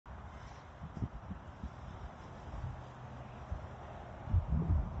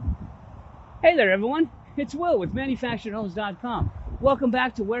Hey there, everyone. It's Will with ManufacturedHomes.com. Welcome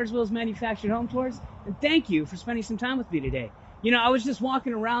back to Where's Will's Manufactured Home Tours, and thank you for spending some time with me today. You know, I was just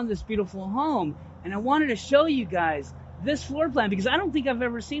walking around this beautiful home, and I wanted to show you guys this floor plan because I don't think I've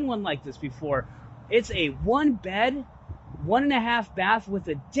ever seen one like this before. It's a one bed, 1.5 bath with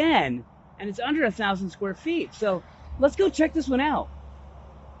a den, and it's under 1,000 square feet. So let's go check this one out.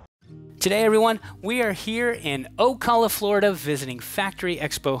 Today, everyone, we are here in Ocala, Florida, visiting Factory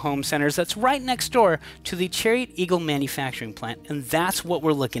Expo Home Centers. That's right next door to the Chariot Eagle manufacturing plant, and that's what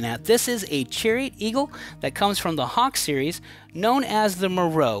we're looking at. This is a Chariot Eagle that comes from the Hawk series, known as the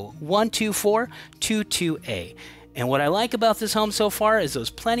Moreau 12422A. And what I like about this home so far is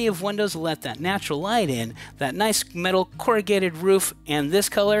those plenty of windows to let that natural light in, that nice metal corrugated roof, and this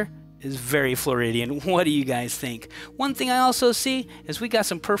color is very Floridian. What do you guys think? One thing I also see is we got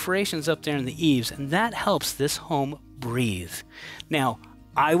some perforations up there in the eaves, and that helps this home breathe. Now,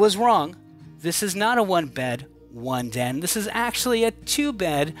 I was wrong. This is not a one bed, one den. This is actually a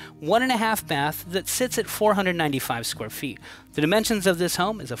 2-bed, 1.5 bath that sits at 495 square feet. The dimensions of this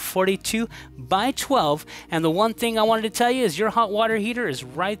home is a 42 by 12, and the one thing I wanted to tell you is your hot water heater is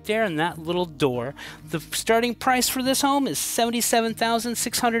right there in that little door. The starting price for this home is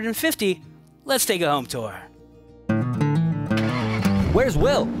 $77,650. Let's take a home tour. Where's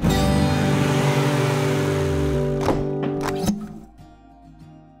Will?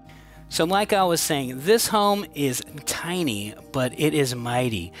 So like I was saying, this home is tiny, but it is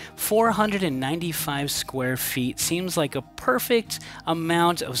mighty. 495 square feet seems like a perfect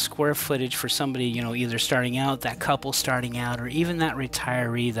amount of square footage for somebody, you know, either starting out, that couple starting out, or even that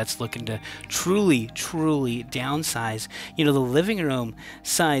retiree that's looking to truly downsize. You know, the living room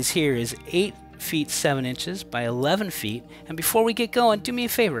size here is 8 feet 7 inches by 11 feet. And before we get going, do me a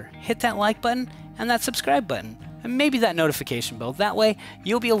favor, hit that like button and that subscribe button. And maybe that notification bell. That way,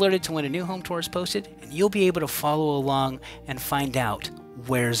 you'll be alerted to when a new home tour is posted, and you'll be able to follow along and find out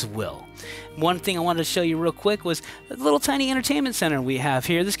where's Will. One thing I wanted to show you real quick was a little tiny entertainment center we have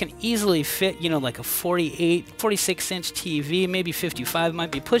here. This can easily fit, you know, like a 46-inch TV, maybe 55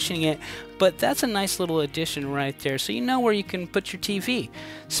 might be pushing it, but that's a nice little addition right there. So you know where you can put your TV.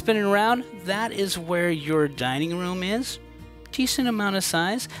 Spinning around, that is where your dining room is. Decent amount of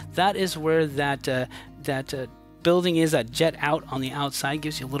size. That is where that building is. That jet out on the outside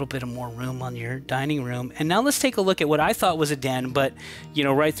gives you a little bit of more room on your dining room. And now let's take a look at what I thought was a den, but you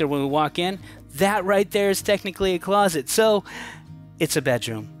know, right there when we walk in, that right there is technically a closet. So it's a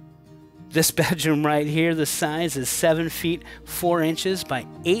bedroom. This bedroom right here, the size is 7 feet 4 inches by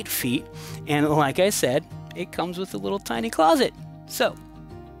 8 feet. And like I said, it comes with a little tiny closet. So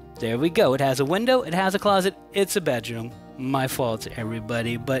there we go. It has a window, it has a closet, it's a bedroom. My fault,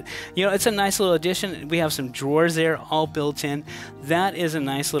 everybody, but you know, it's a nice little addition. We have some drawers there all built in. That is a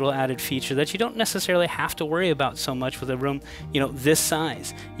nice little added feature that you don't necessarily have to worry about so much with a room, you know, this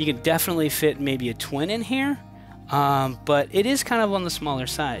size. You can definitely fit maybe a twin in here, but it is kind of on the smaller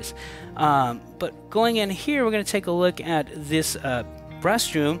size. But going in here, we're going to take a look at this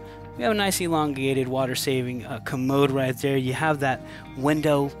restroom. We have a nice elongated water saving commode right there. You have that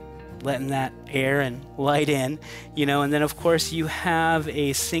window letting that air and light in, you know, and then of course you have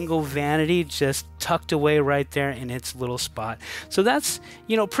a single vanity just tucked away right there in its little spot. So that's,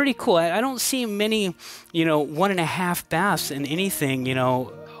 you know, pretty cool. I don't see many, you know, 1.5 baths in anything, you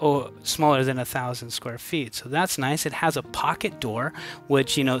know, smaller than 1,000 square feet. So that's nice. It has a pocket door,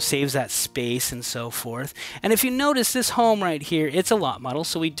 which, you know, saves that space and so forth. And if you notice this home right here, it's a lot model.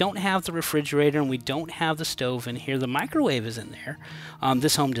 So we don't have the refrigerator and we don't have the stove in here. The microwave is in there.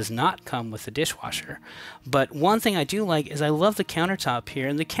 This home does not come with the dishwasher. But one thing I do like is I love the countertop here.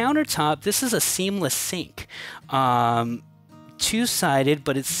 And the countertop, this is a seamless sink. Two-sided,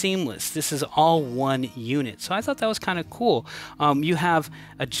 but it's seamless. This is all one unit. So I thought that was kind of cool. You have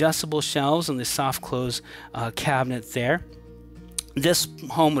adjustable shelves on the soft close cabinet there. This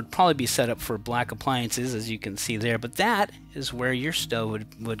home would probably be set up for black appliances, as you can see there, but that is where your stove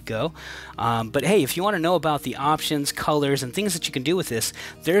would go. But hey, if you want to know about the options, colors, and things that you can do with this,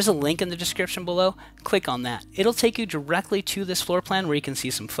 there's a link in the description below. Click on that. It'll take you directly to this floor plan where you can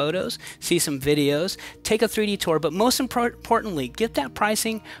see some photos, see some videos, take a 3D tour, but most importantly, get that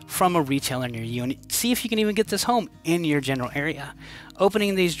pricing from a retailer near you and see if you can even get this home in your general area.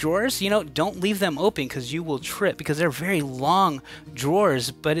 Opening these drawers, you know, don't leave them open because you will trip, because they're very long drawers,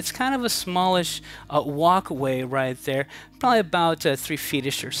 but it's kind of a smallish walkway right there, probably about 3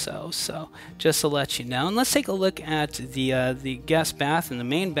 feet-ish or so. So just to let you know. And let's take a look at the guest bath and the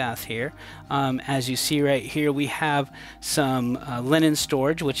main bath here. As you see right here, we have some linen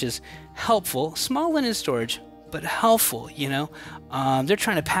storage, which is helpful. Small linen storage, but helpful, you know. They're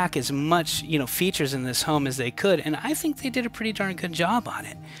trying to pack as much, you know, features in this home as they could, and I think they did a pretty darn good job on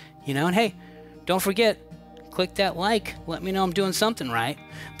it, you know. And hey, don't forget, click that like, let me know I'm doing something right.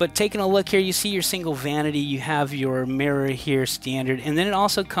 But taking a look here, you see your single vanity, you have your mirror here standard, and then it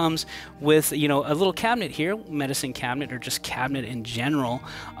also comes with, you know, a little cabinet here, medicine cabinet or just cabinet in general.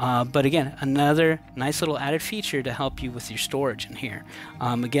 But again, another nice little added feature to help you with your storage in here.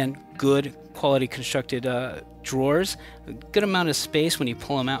 Again, good quality constructed drawers, a good amount of space when you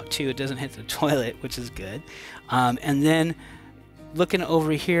pull them out too. It doesn't hit the toilet, which is good. And then looking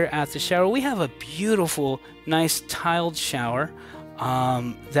over here at the shower, we have a beautiful, nice tiled shower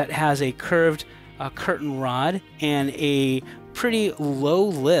that has a curved curtain rod and a pretty low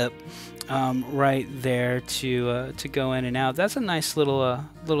lip right there to go in and out. That's a nice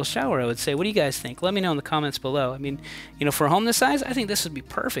little shower, I would say. What do you guys think? Let me know in the comments below. I mean, you know, for a home this size, I think this would be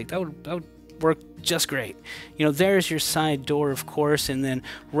perfect. That would work just great. You know, there's your side door, of course, and then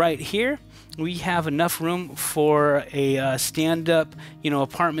right here we have enough room for a stand-up, you know,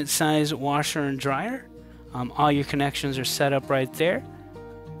 apartment size washer and dryer. All your connections are set up right there.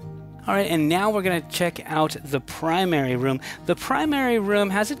 All right, and now we're going to check out the primary room. The primary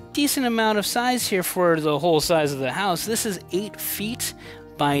room has a decent amount of size here for the whole size of the house. This is 8 feet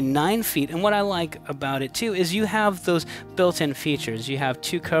by 9 feet, and what I like about it too is you have those built-in features. You have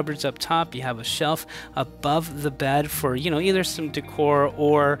 2 cupboards up top, you have a shelf above the bed for, you know, either some decor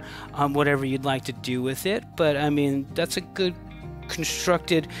or whatever you'd like to do with it. But I mean, that's a good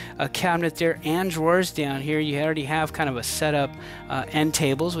constructed cabinet there, and drawers down here. You already have kind of a setup end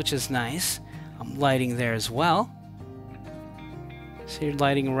tables, which is nice. Lighting there as well, so you're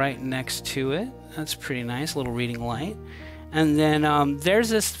lighting right next to it. That's pretty nice, a little reading light. And then there's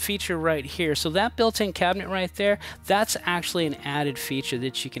this feature right here. So that built-in cabinet right there, that's actually an added feature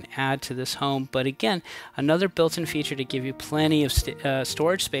that you can add to this home. But again, another built-in feature to give you plenty of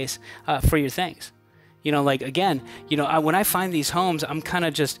storage space for your things. You know, like, again, you know, when I find these homes, I'm kind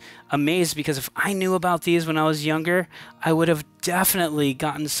of just amazed, because if I knew about these when I was younger, I would have definitely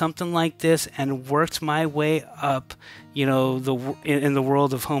gotten something like this and worked my way up, you know, in the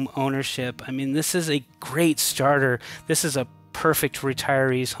world of home ownership. I mean, this is a great starter. This is a perfect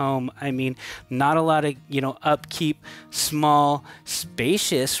retiree's home. I mean, not a lot of, you know, upkeep, small,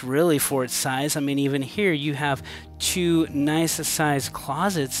 spacious really for its size. I mean, even here you have 2 nice sized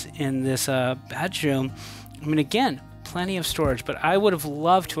closets in this bedroom. I mean, again, plenty of storage, but I would have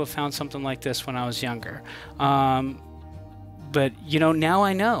loved to have found something like this when I was younger. But, you know, now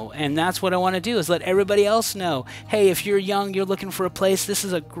I know, and that's what I want to do, is let everybody else know, hey, if you're young, you're looking for a place, this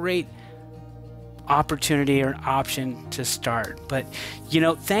is a great opportunity or option to start. But, you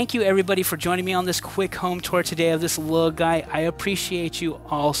know, thank you everybody for joining me on this quick home tour today of this little guy. I appreciate you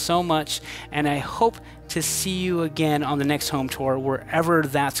all so much, and I hope to see you again on the next home tour, wherever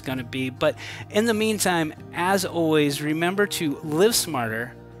that's going to be. But in the meantime, as always, remember to live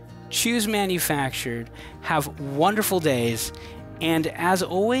smarter, choose manufactured, have wonderful days, and as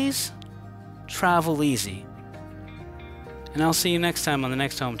always, travel easy. And I'll see you next time on the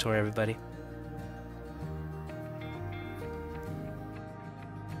next home tour, everybody.